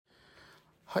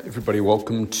Hi everybody,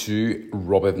 welcome to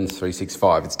Rob Evans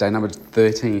 365. It's day number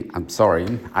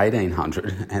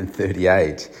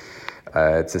 1838.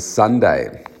 It's a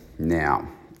Sunday. Now,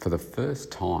 for the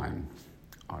first time,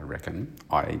 I reckon,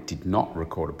 I did not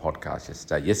record a podcast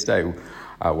yesterday. Yesterday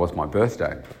was my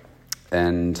birthday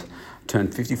and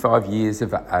turned 55 years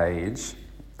of age.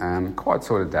 Quite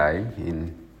sort of day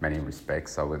in many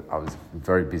respects. I was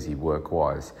very busy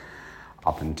work-wise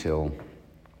up until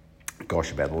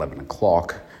about 11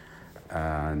 o'clock.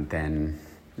 And then,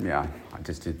 I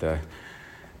just did the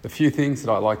few things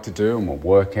that I like to do, and my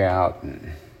workout, and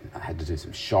I had to do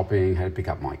some shopping, had to pick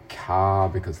up my car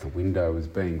because the window was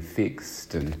being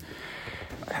fixed, and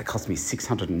it cost me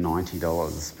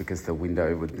 $690 because the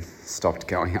window would stopped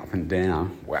going up and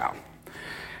down. Wow.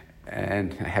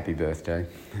 And happy birthday.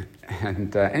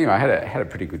 And anyway, I had a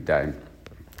pretty good day,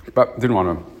 but didn't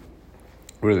want to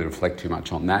really reflect too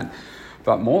much on that.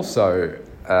 But more so,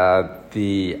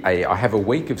 I have a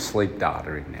week of sleep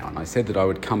data in now, and I said that I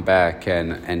would come back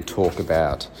and talk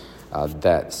about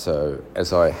that. So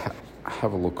as I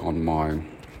have a look on my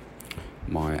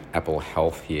Apple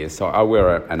Health here, so I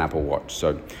wear an Apple Watch.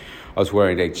 So I was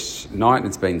wearing it each night, and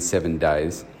it's been 7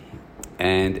 days,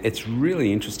 and it's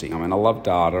really interesting. I mean, I love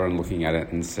data and looking at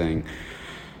it and seeing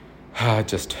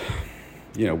just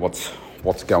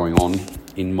what's going on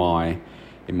in my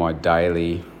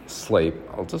daily sleep.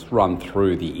 I'll just run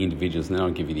through the individuals and then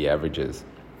I'll give you the averages.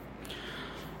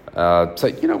 So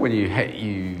when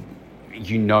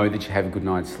you know that you have a good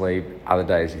night's sleep, other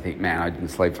days you think, man, I didn't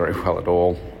sleep very well at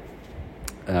all.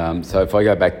 So if I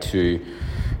go back to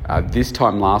this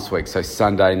time last week, so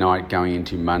Sunday night going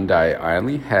into Monday, I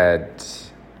only had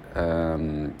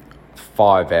 5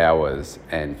 hours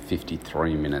and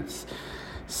 53 minutes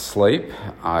sleep.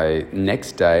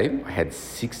 Next day I had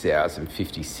 6 hours and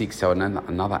 56, so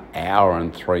another hour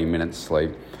and 3 minutes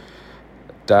sleep.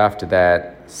 Day after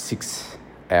that, 6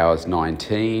 hours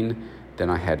 19. Then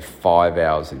I had 5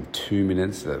 hours and 2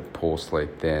 minutes, poor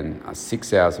sleep. Then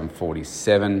 6 hours and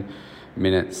 47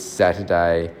 minutes.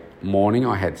 Saturday morning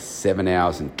I had 7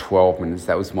 hours and 12 minutes.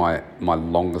 That was my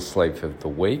longest sleep of the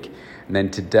week. And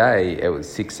then today it was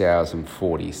 6 hours and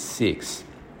 46.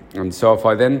 And so if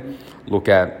I then look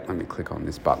at, let me click on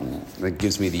this button, it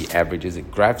gives me the averages, it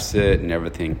graphs it and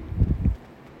everything.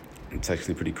 It's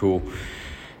actually pretty cool.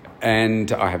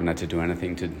 And I haven't had to do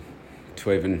anything to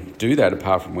even do that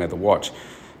apart from wear the watch.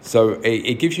 So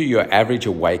it gives you your average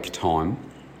awake time,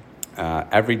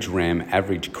 average REM,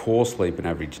 average core sleep and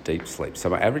average deep sleep.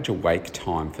 So my average awake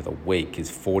time for the week is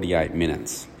 48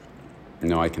 minutes.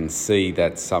 Now I can see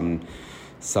that some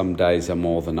days are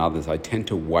more than others. I tend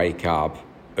to wake up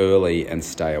early and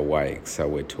stay awake. So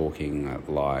we're talking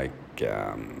the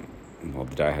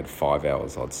day I had 5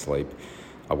 hours I'd sleep.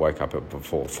 I woke up at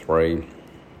before 3.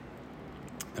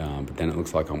 But then it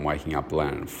looks like I'm waking up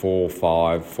around 4,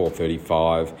 5,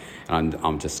 4:35, and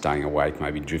I'm just staying awake,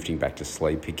 maybe drifting back to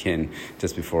sleep again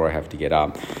just before I have to get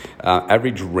up.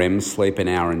 Average REM sleep, 1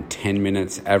 hour and 10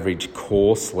 minutes. Average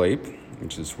core sleep,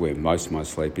 which is where most of my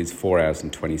sleep is, 4 hours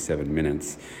and 27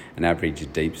 minutes. And average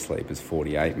deep sleep is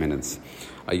 48 minutes.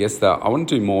 I guess I want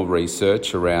to do more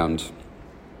research around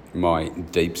my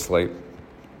deep sleep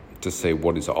to see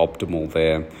what is optimal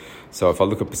there. So if I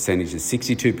look at percentages,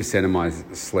 62% of my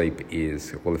sleep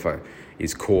is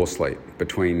core sleep.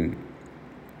 Between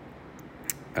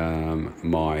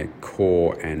my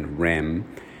core and REM,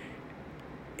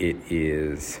 it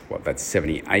is, that's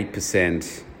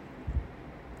 78%,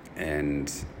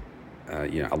 and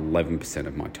 11%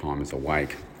 of my time is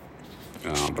awake.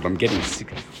 But I'm getting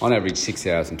on average 6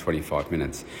 hours and 25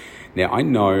 minutes. Now I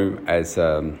know as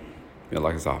a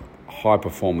high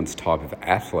performance type of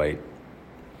athlete,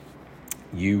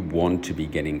 you want to be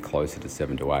getting closer to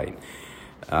 7 to 8.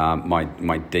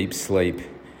 My deep sleep,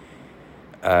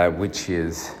 which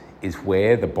is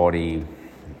where the body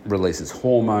releases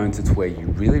hormones, it's where you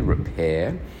really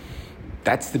repair.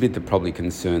 That's the bit that probably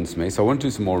concerns me. So I want to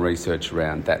do some more research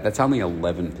around that. That's only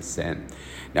 11%.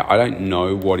 Now, I don't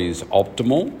know what is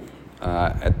optimal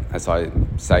as I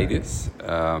say this,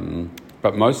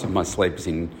 but most of my sleep is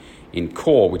in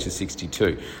core, which is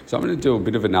 62. So I'm going to do a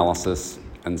bit of analysis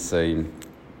and see,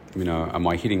 am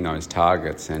I hitting those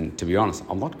targets? And to be honest,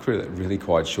 I'm not really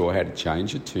quite sure how to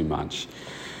change it too much.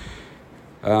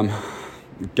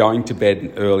 Going to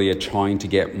bed earlier, trying to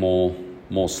get more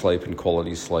sleep and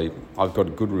quality sleep. I've got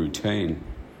a good routine,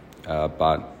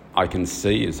 but I can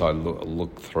see as I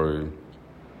look through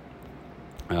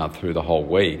the whole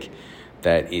week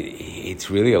that it's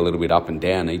really a little bit up and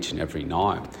down each and every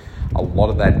night. A lot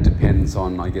of that depends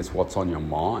on, I guess, what's on your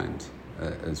mind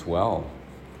as well.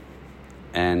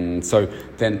 And so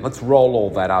then let's roll all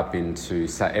that up into,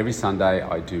 so every Sunday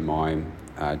I do my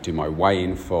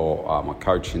weigh-in for my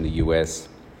coach in the US.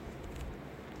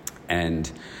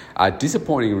 And a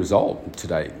disappointing result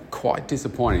today, quite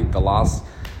disappointing.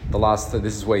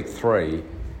 This is week 3,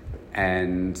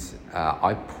 and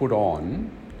I put on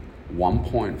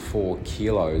 1.4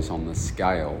 kilos on the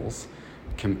scales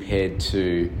compared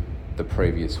to the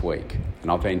previous week.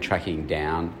 And I've been tracking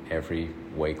down every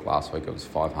week. Last week it was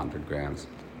 500 grams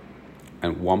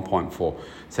and 1.4.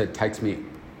 So it takes me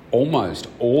almost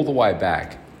all the way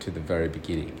back to the very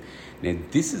beginning. Now,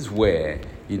 this is where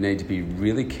you need to be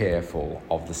really careful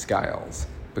of the scales,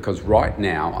 because right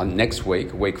now, next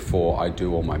week, week 4, I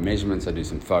do all my measurements, I do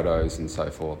some photos and so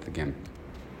forth again.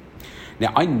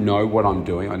 Now, I know what I'm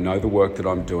doing. I know the work that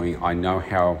I'm doing. I know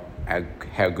how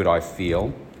good I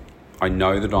feel. I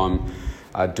know that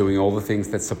I'm doing all the things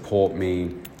that support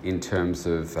me in terms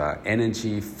of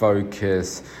energy,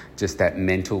 focus, just that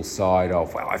mental side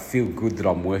of, well, I feel good that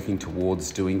I'm working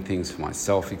towards doing things for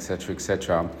myself, etc.,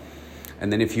 etc.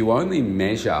 And then if you only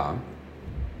measure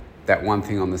that one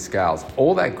thing on the scales,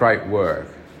 all that great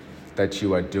work that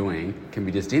you are doing can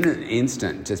be just in an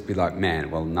instant, just be like,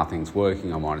 man, well, nothing's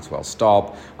working. I might as well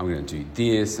stop. I'm going to do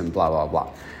this and blah, blah,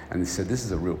 blah. And so this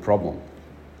is a real problem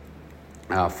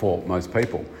for most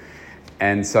people.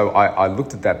 And so I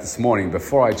looked at that this morning.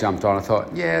 Before I jumped on, I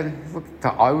thought, yeah, look,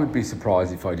 I would be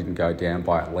surprised if I didn't go down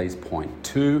by at least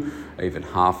 0.2, even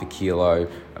half a kilo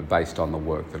based on the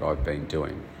work that I've been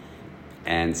doing.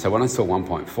 And so when I saw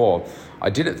 1.4, I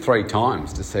did it 3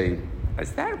 times to see,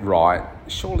 is that right?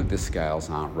 Surely the scales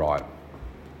aren't right.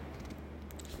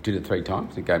 Did it 3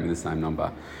 times, it gave me the same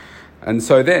number. And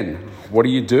so then, what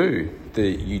do?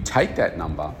 You take that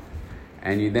number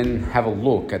and you then have a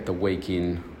look at the week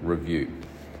in review.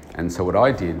 And so what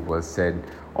I did was said,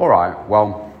 all right,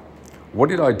 well, what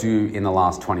did I do in the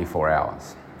last 24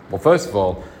 hours? Well, first of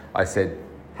all, I said,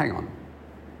 hang on,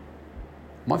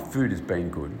 my food has been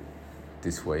good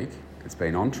this week. It's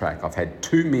been on track. I've had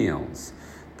 2 meals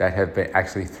that have been,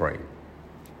 actually 3.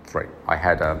 I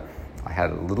had a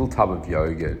little tub of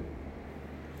yogurt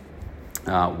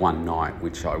one night,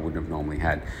 which I wouldn't have normally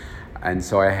had. And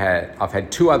so I've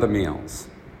had 2 other meals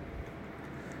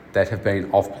that have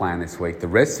been off plan this week. The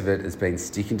rest of it has been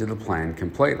sticking to the plan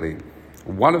completely.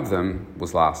 One of them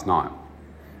was last night.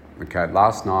 Okay,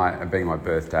 last night, being my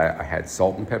birthday, I had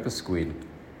salt and pepper squid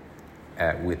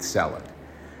with salad.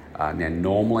 Now,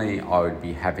 normally I would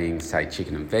be having, say,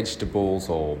 chicken and vegetables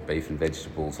or beef and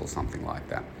vegetables or something like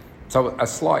that. So a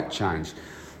slight change.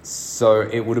 So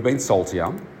it would have been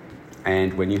saltier.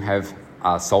 And when you have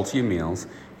saltier meals,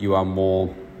 you are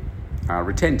more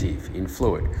retentive in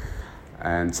fluid.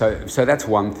 And so that's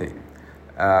one thing.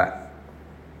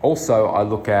 Also, I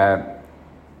look at,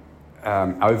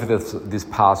 over this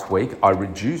past week, I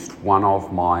reduced one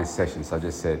of my sessions. I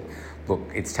just said, look,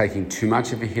 it's taking too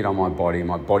much of a hit on my body.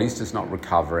 My body's just not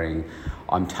recovering.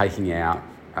 I'm taking out,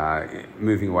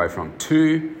 moving away from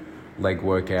 2 leg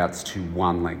workouts to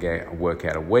 1 leg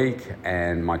workout a week,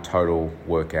 and my total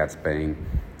workouts being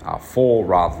 4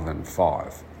 rather than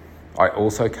 5. I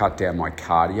also cut down my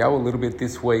cardio a little bit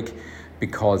this week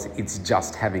because it's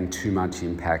just having too much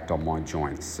impact on my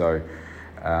joints. So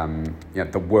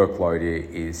the workload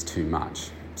is too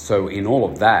much. So in all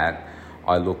of that,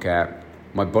 I look at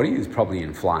my body is probably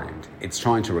inflamed. It's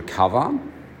trying to recover.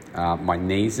 My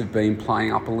knees have been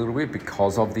playing up a little bit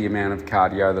because of the amount of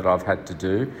cardio that I've had to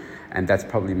do, and that's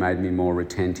probably made me more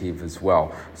retentive as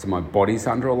well. So my body's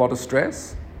under a lot of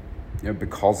stress,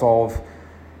 because of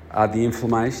the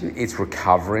inflammation. It's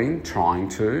recovering, trying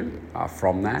to,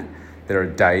 from that. There are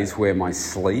days where my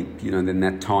sleep, then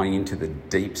that tying into the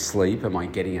deep sleep, am I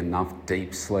getting enough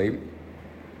deep sleep?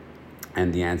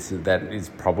 And the answer to that is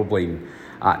probably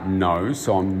no.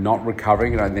 So I'm not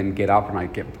recovering, and I then get up and I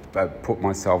put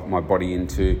my body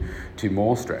into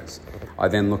more stress. I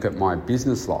then look at my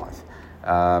business life.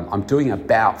 I'm doing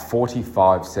about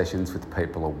 45 sessions with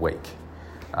people a week.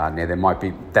 Now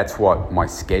that's what my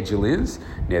schedule is.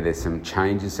 Now there's some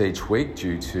changes each week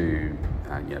due to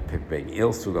people being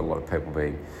ill. Still got a lot of people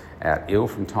being out ill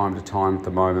from time to time at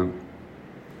the moment.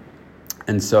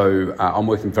 And so I'm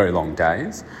working very long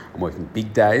days. I'm working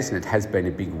big days, and it has been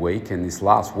a big week. And this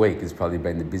last week has probably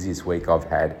been the busiest week I've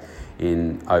had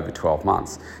in over 12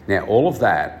 months. Now, all of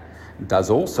that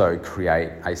does also create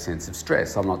a sense of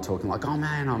stress. I'm not talking like, oh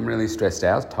man, I'm really stressed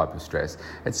out type of stress.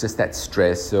 It's just that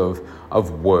stress of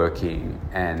working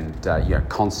and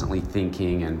constantly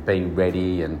thinking and being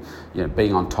ready and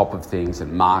being on top of things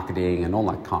and marketing and all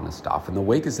that kind of stuff. And the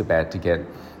week is about to get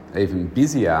even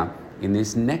busier in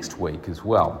this next week as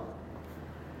well.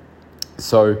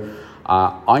 So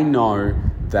I know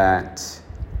that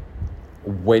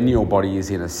when your body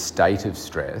is in a state of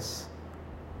stress,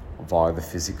 via the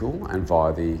physical and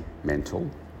via the mental,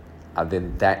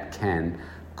 then that can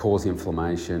cause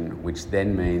inflammation, which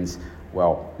then means,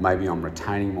 well, maybe I'm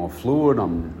retaining more fluid,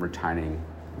 I'm retaining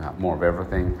more of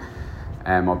everything,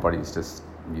 and my body's just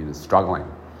struggling.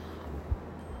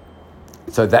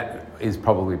 So that is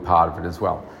probably part of it as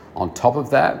well. On top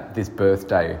of that, this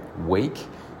birthday week,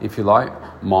 if you like,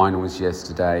 mine was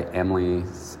yesterday,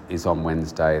 Emily's is on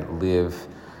Wednesday,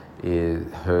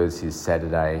 hers is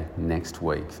Saturday next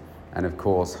week. And of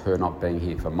course, her not being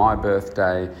here for my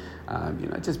birthday,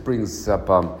 just brings up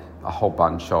a whole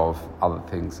bunch of other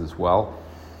things as well.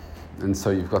 And so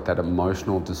you've got that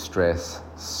emotional distress,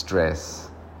 stress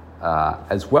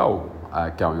as well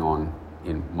going on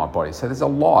in my body. So there's a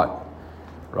lot,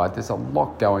 right? There's a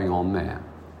lot going on there.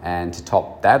 And to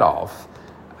top that off,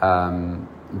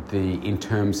 in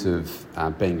terms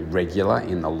of being regular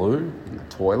in the loo, in the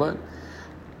toilet,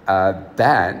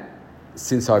 that,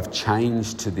 since I've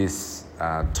changed to this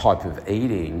type of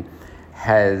eating,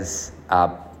 has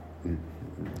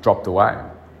dropped away.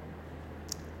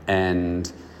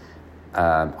 And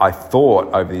I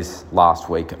thought over this last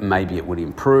week maybe it would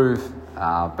improve,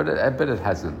 but it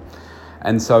hasn't.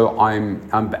 And so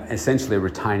I'm essentially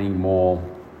retaining more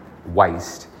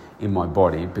waste in my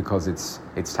body because it's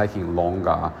taking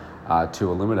longer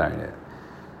to eliminate it.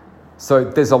 So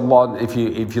there's a lot. If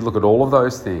you look at all of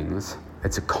those things,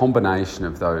 it's a combination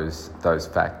of those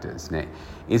factors. Now,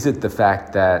 is it the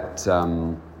fact that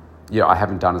I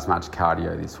haven't done as much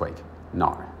cardio this week?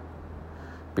 No,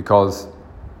 because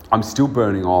I'm still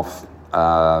burning off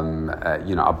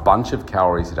a bunch of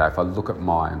calories a day. If I look at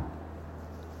my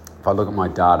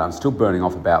data, I'm still burning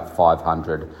off about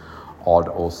 500 odd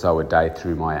or so a day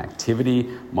through my activity.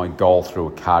 My goal through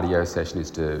a cardio session is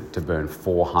to burn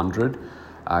 400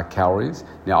 calories.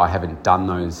 Now, I haven't done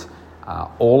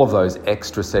all of those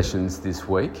extra sessions this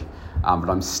week, but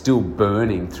I'm still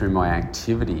burning through my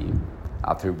activity,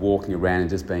 through walking around and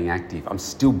just being active. I'm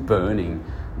still burning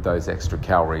those extra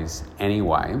calories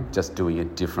anyway, just doing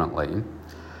it differently.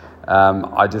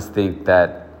 I just think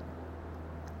that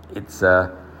it's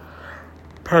a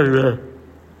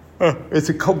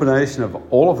combination of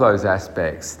all of those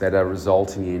aspects that are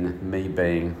resulting in me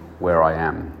being where I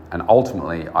am. And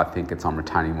ultimately, I think I'm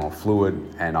retaining more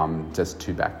fluid and I'm just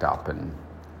too backed up and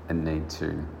need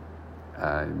to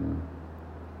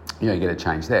get a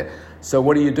change there. So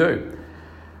what do?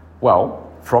 Well,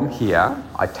 from here,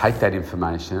 I take that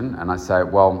information and I say,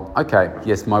 well, okay,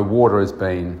 yes, my water has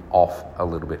been off a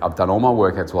little bit. I've done all my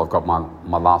workouts. Well, I've got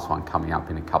my last one coming up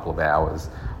in a couple of hours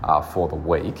for the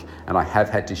week, and I have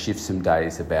had to shift some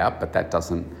days about, but that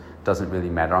doesn't really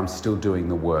matter. I'm still doing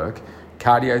the work.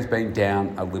 Cardio's been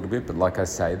down a little bit, but like I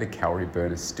say, the calorie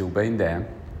burn has still been down.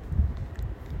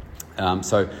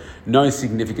 So no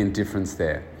significant difference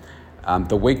there.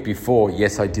 The week before,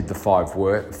 yes, I did the five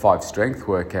strength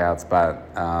workouts,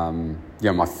 but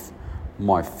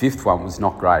my fifth one was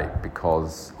not great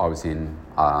because I was in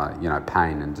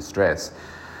pain and distress.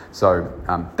 So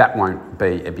that won't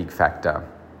be a big factor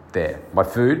there. My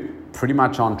food, pretty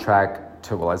much on track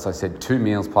to, well, as I said, 2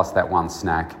 meals plus that one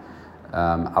snack,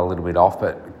 a little bit off,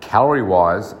 but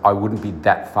calorie-wise, I wouldn't be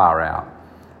that far out,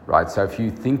 right? So if you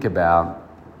think about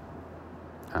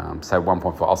say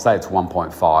 1.4, I'll say it's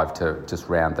 1.5 to just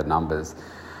round the numbers.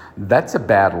 That's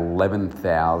about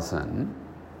 11,000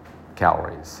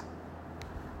 calories.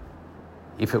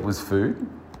 If it was food,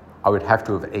 I would have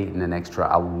to have eaten an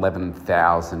extra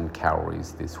 11,000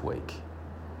 calories this week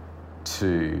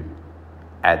to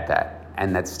add that.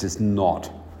 And that's just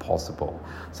not possible.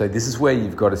 So this is where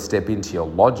you've got to step into your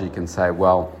logic and say,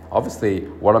 well, obviously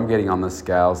what I'm getting on the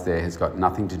scales there has got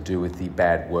nothing to do with the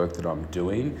bad work that I'm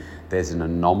doing. There's an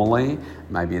anomaly.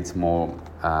 Maybe it's more,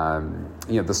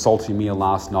 the salty meal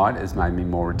last night has made me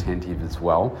more attentive as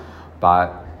well.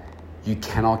 But you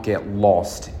cannot get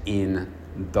lost in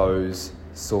those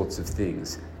sorts of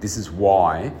things. This is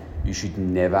why you should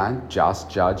never just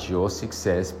judge your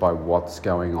success by what's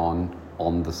going on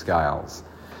the scales.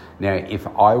 Now, if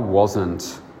I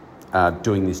wasn't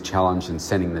doing this challenge and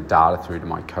sending the data through to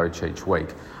my coach each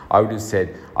week, I would have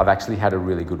said, I've actually had a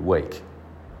really good week.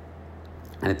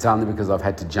 And it's only because I've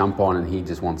had to jump on and he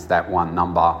just wants that one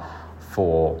number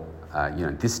for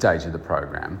this stage of the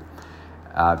program,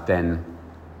 then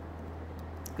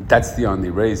that's the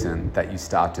only reason that you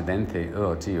start to then think,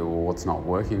 oh, gee, well, what's not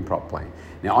working properly?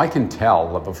 Now, I can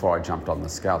tell that before I jumped on the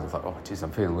scales, I thought, oh, geez,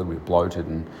 I'm feeling a little bit bloated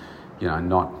and,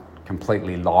 not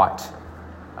completely light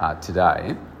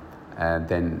today. And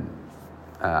then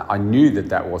I knew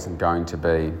that wasn't going to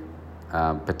be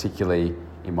particularly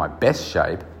in my best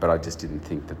shape, but I just didn't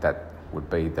think that would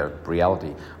be the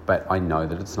reality. But I know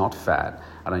that it's not fat,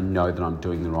 and I know that I'm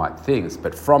doing the right things.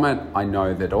 But from it, I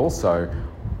know that also,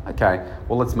 okay,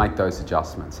 well, let's make those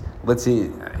adjustments. Let's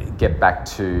get back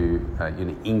to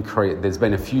increase. There's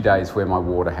been a few days where my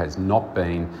water has not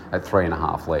been at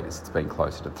 3.5 litres. It's been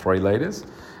closer to 3 litres,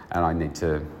 and I need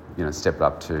to step it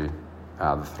up to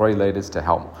the 3 litres to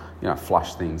help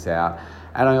flush things out.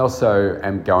 And I also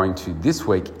am going to this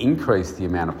week increase the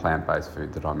amount of plant-based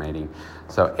food that I'm eating.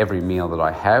 So every meal that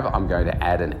I have, I'm going to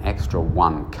add an extra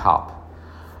 1 cup.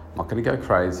 I'm not going to go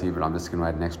crazy, but I'm just going to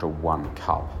add an extra 1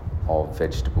 cup of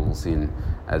vegetables in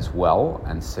as well,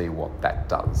 and see what that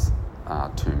does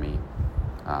to me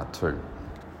too.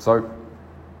 So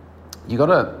you got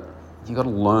to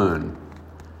learn.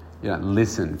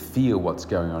 Listen, feel what's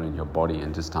going on in your body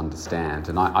and just understand.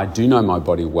 And I do know my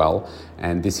body well,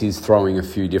 and this is throwing a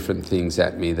few different things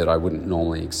at me that I wouldn't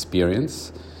normally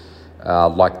experience,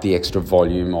 like the extra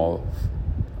volume of,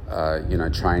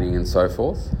 training and so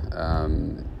forth.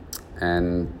 I'm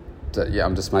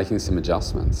just making some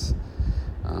adjustments.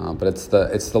 But it's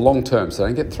the long term, so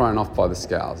don't get thrown off by the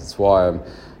scales. That's why I'm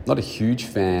not a huge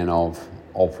fan of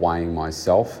weighing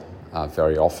myself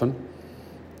very often.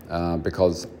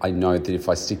 Because I know that if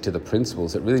I stick to the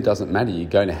principles, it really doesn't matter. You're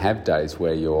going to have days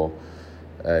where you're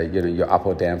up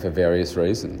or down for various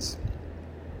reasons.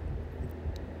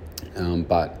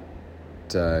 But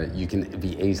you can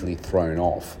be easily thrown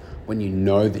off when you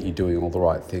know that you're doing all the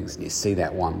right things and you see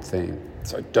that one thing.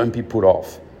 So don't be put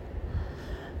off,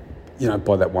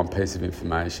 by that one piece of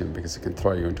information, because it can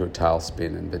throw you into a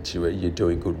tailspin, but you're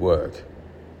doing good work,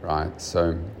 right?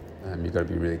 So you've got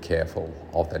to be really careful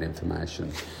of that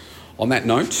information. On that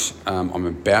note, I'm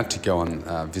about to go and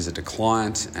visit a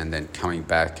client, and then coming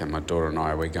back, and my daughter and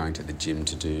we're going to the gym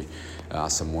to do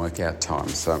some workout time.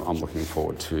 So I'm looking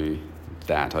forward to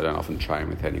that. I don't often train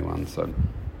with anyone, so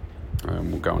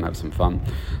we'll go and have some fun.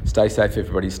 Stay safe,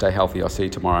 everybody. Stay healthy. I'll see you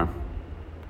tomorrow.